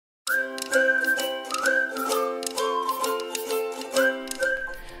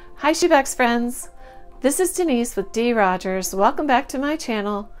Hi Shoebox friends, this is Denise with D. Rogers. Welcome back to my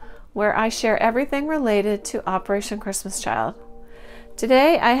channel where I share everything related to Operation Christmas Child.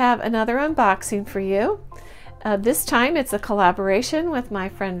 Today I have another unboxing for you. This time it's a collaboration with my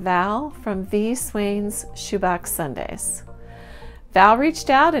friend Val from Swain's Shoebox Sundays. Val reached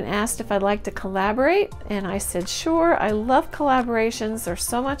out and asked if I'd like to collaborate, and I said sure. I love collaborations, they're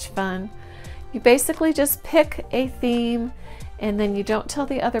so much fun. You basically just pick a theme and then you don't tell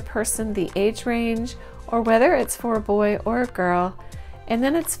the other person the age range or whether it's for a boy or a girl, and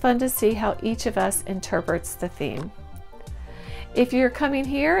then it's fun to see how each of us interprets the theme. If you're coming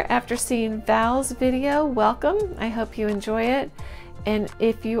here after seeing Val's video, welcome. I hope you enjoy it. And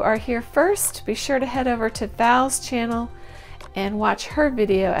if you are here first, be sure to head over to Val's channel and watch her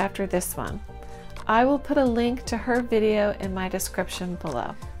video after this one. I will put a link to her video in my description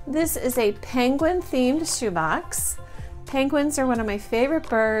below. This is a penguin themed shoebox. Penguins are one of my favorite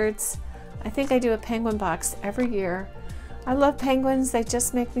birds. I think I do a penguin box every year. I love penguins, they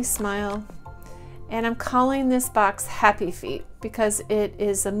just make me smile. And I'm calling this box Happy Feet because it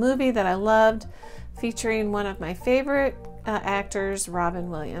is a movie that I loved featuring one of my favorite actors, Robin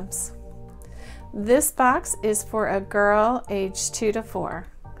Williams. This box is for a girl aged 2 to 4.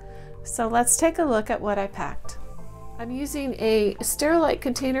 So let's take a look at what I packed. I'm using a Sterilite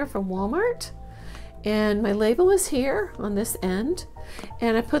container from Walmart. And my label is here on this end,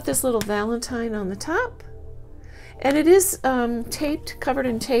 and I put this little Valentine on the top, and it is taped, covered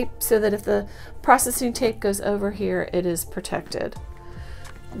in tape, so that if the processing tape goes over here, it is protected.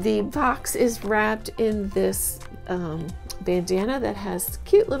 The box is wrapped in this bandana that has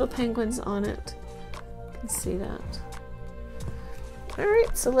cute little penguins on it. You can see that. All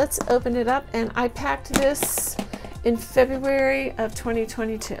right, so let's open it up, and I packed this in February of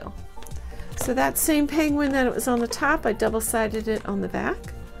 2022. So that same penguin that it was on the top, I double-sided it on the back.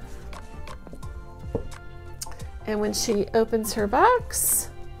 And when she opens her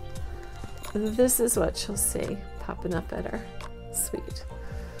box, this is what she'll see popping up at her. Sweet.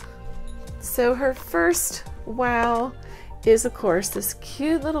 So her first wow is, of course, this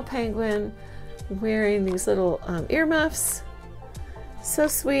cute little penguin wearing these little earmuffs. So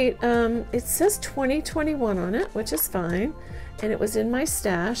sweet. It says 2021 on it, which is fine. And it was in my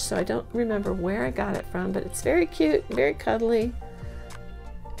stash, so I don't remember where I got it from, but it's very cute, very cuddly,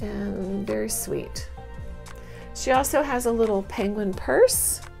 and very sweet. She also has a little penguin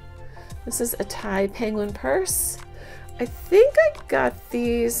purse. This is a tie penguin purse. I think I got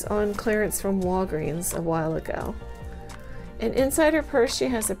these on clearance from Walgreens a while ago. And inside her purse, she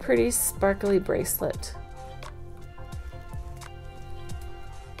has a pretty sparkly bracelet.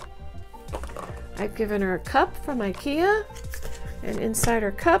 I've given her a cup from IKEA. And inside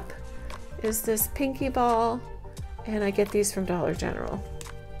her cup is this pinky ball, and I get these from Dollar General.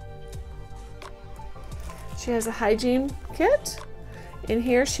 She has a hygiene kit. In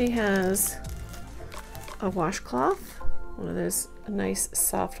here she has a washcloth, one of those nice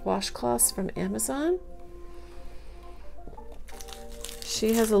soft washcloths from Amazon.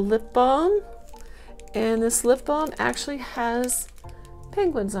 She has a lip balm, and this lip balm actually has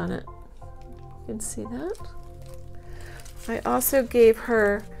penguins on it. You can see that. I also gave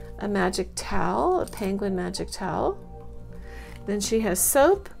her a magic towel, a penguin magic towel. Then she has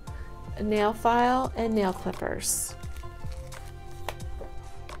soap, a nail file, and nail clippers.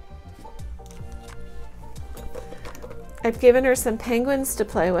 I've given her some penguins to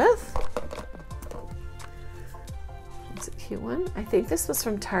play with. It's a cute one. I think this was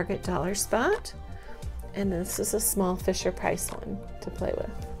from Target Dollar Spot. And this is a small Fisher Price one to play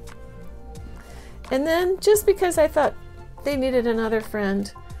with. And then, just because I thought they needed another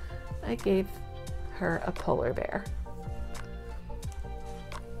friend, I gave her a polar bear.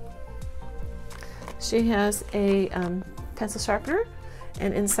 She has a pencil sharpener,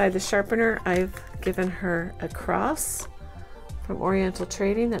 and inside the sharpener I've given her a cross from Oriental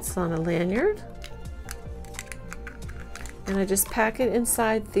Trading that's on a lanyard. And I just pack it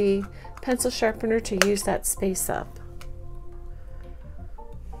inside the pencil sharpener to use that space up.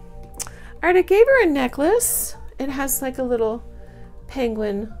 All right, I gave her a necklace. It has like a little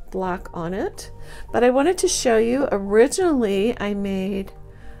penguin block on it, but I wanted to show you, originally I made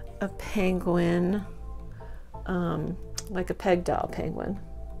a penguin, like a peg doll penguin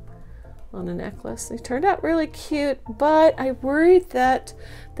on a necklace. It turned out really cute, but I worried that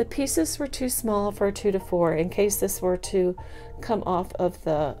the pieces were too small for a 2 to 4 in case this were to come off of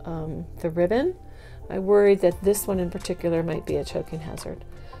the ribbon. I worried that this one in particular might be a choking hazard.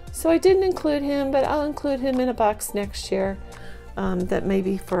 So I didn't include him, but I'll include him in a box next year. that may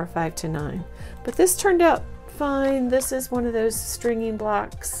be for a 5 to 9. But this turned out fine. This is one of those stringing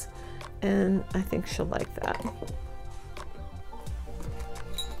blocks, and I think she'll like that.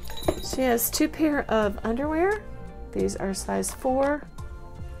 She has 2 pair of underwear. These are size 4.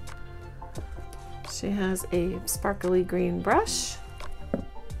 She has a sparkly green brush.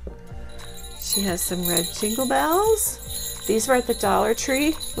 She has some red jingle bells. These were at the Dollar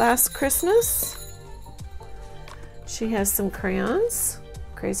Tree last Christmas. She has some crayons,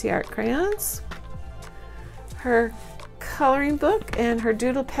 Crazy Art crayons. Her coloring book and her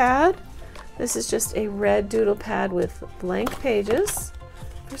doodle pad. This is just a red doodle pad with blank pages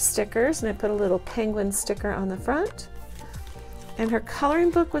for stickers, and I put a little penguin sticker on the front. And her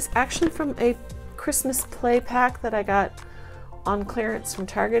coloring book was actually from a Christmas play pack that I got on clearance from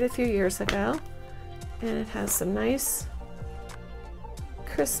Target a few years ago, and it has some nice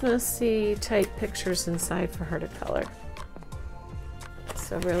Christmassy type pictures inside for her to color.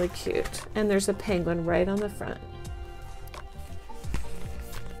 So really cute. And there's a penguin right on the front.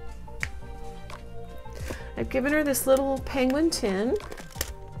 I've given her this little penguin tin.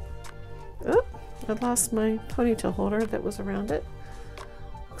 Oh, I lost my ponytail holder that was around it.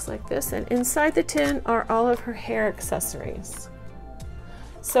 Looks like this, and inside the tin are all of her hair accessories.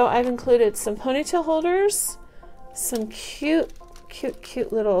 So I've included some ponytail holders, some cute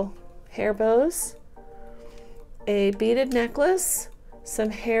little hair bows, a beaded necklace, some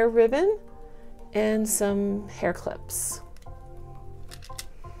hair ribbon, and some hair clips.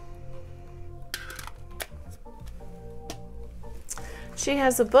 She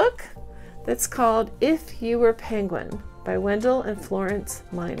has a book that's called If You Were Penguin by Wendell and Florence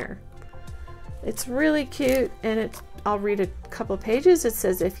Minor. It's really cute, and I'll read a couple pages. It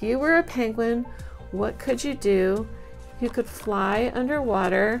says, if you were a penguin, what could you do? You could fly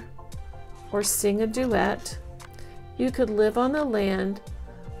underwater or sing a duet. You could live on the land,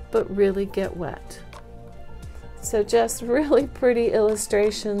 but really get wet. So just really pretty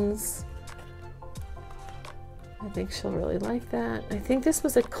illustrations. I think she'll really like that. I think this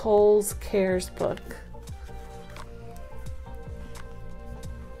was a Kohl's Cares book.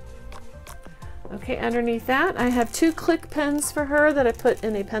 Okay, underneath that, I have 2 click pens for her that I put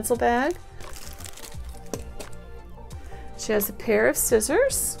in a pencil bag. She has a pair of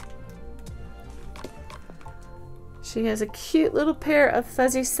scissors. She has a cute little pair of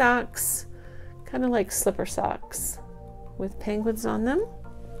fuzzy socks, kind of like slipper socks with penguins on them.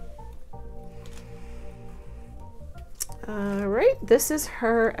 All right, this is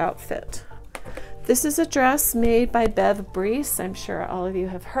her outfit. This is a dress made by Bev Brees. I'm sure all of you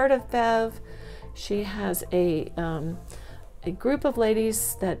have heard of Bev. She has a group of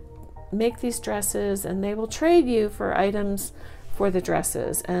ladies that make these dresses, and they will trade you for items for the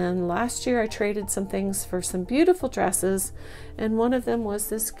dresses. And last year I traded some things for some beautiful dresses, and one of them was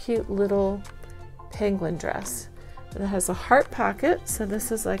this cute little penguin dress. It has a heart pocket, so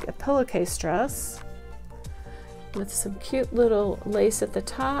this is like a pillowcase dress with some cute little lace at the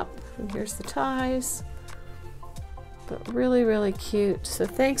top, and here's the ties. But really cute. So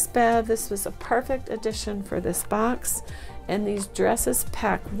thanks, Bev. This was a perfect addition for this box, and these dresses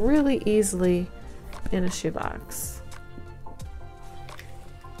pack really easily in a shoebox.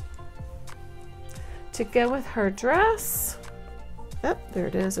 To go with her dress, oh, there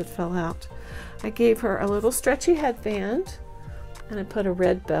it is, it fell out. I gave her a little stretchy headband, and I put a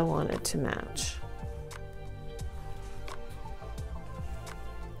red bow on it to match.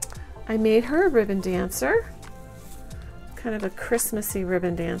 I made her a ribbon dancer, kind of a Christmassy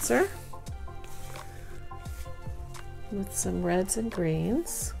ribbon dancer with some reds and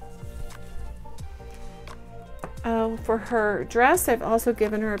greens. For her dress, I've also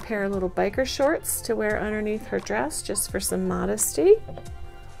given her a pair of little biker shorts to wear underneath her dress, just for some modesty.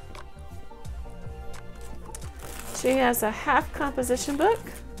 She has a half composition book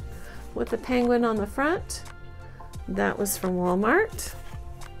with a penguin on the front. That was from Walmart.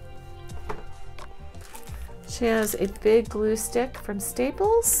 She has a big glue stick from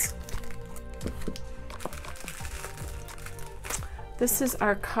Staples. This is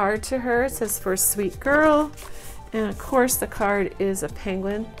our card to her. It says, for a sweet girl. And of course the card is a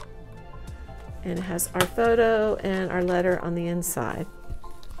penguin. And it has our photo and our letter on the inside.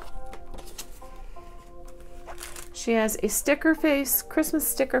 She has a sticker face, Christmas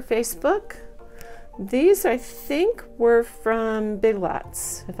sticker face book. These, I think, were from Big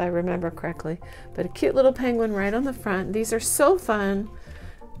Lots, if I remember correctly. But a cute little penguin right on the front. These are so fun.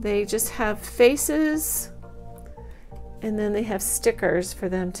 They just have faces, and then they have stickers for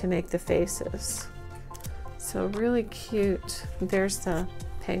them to make the faces. So really cute. There's the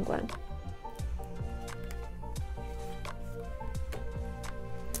penguin.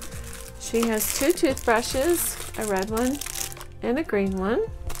 She has 2 toothbrushes, a red one and a green one.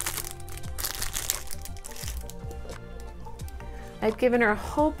 I've given her a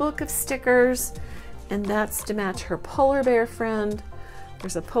whole book of stickers, and that's to match her polar bear friend.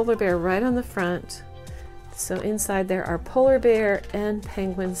 There's a polar bear right on the front. So inside there are polar bear and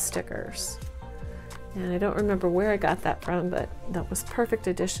penguin stickers. And I don't remember where I got that from, but that was perfect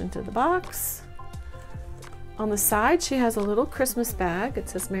addition to the box. On the side, she has a little Christmas bag. It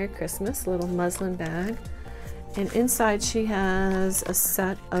says Merry Christmas, a little muslin bag. And inside she has a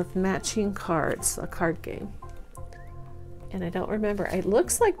set of matching cards, a card game. And I don't remember, it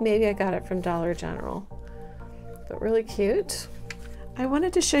looks like maybe I got it from Dollar General, but really cute. I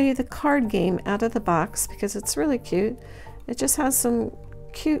wanted to show you the card game out of the box because it's really cute. It just has some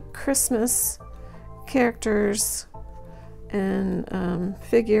cute Christmas characters and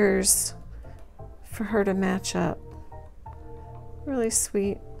figures for her to match up. Really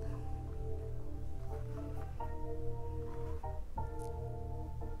sweet.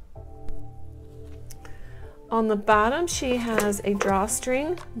 On the bottom, she has a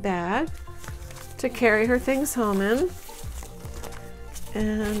drawstring bag to carry her things home in.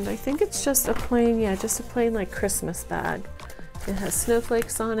 And I think it's just a plain, just a plain like Christmas bag. It has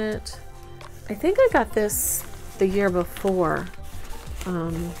snowflakes on it. I think I got this the year before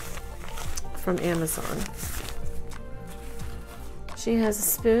from Amazon. She has a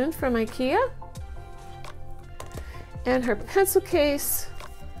spoon from IKEA. And her pencil case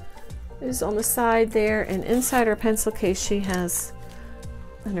is on the side there, and inside her pencil case she has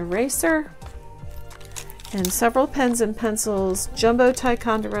an eraser and several pens and pencils, jumbo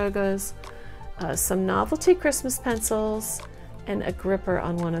Ticonderogas, some novelty Christmas pencils, and a gripper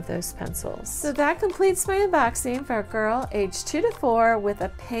on one of those pencils. So that completes my unboxing for a girl aged 2 to 4 with a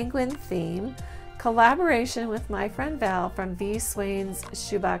penguin theme, collaboration with my friend Val from Swain's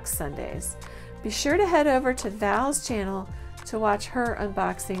Shoebox Sundays. Be sure to head over to Val's channel to watch her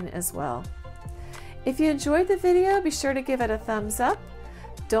unboxing as well. If you enjoyed the video, be sure to give it a thumbs up.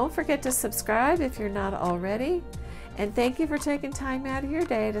 Don't forget to subscribe if you're not already. And thank you for taking time out of your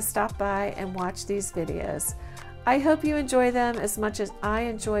day to stop by and watch these videos. I hope you enjoy them as much as I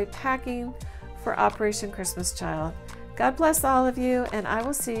enjoy packing for Operation Christmas Child. God bless all of you, and I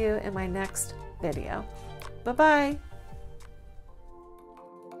will see you in my next video. Bye-bye.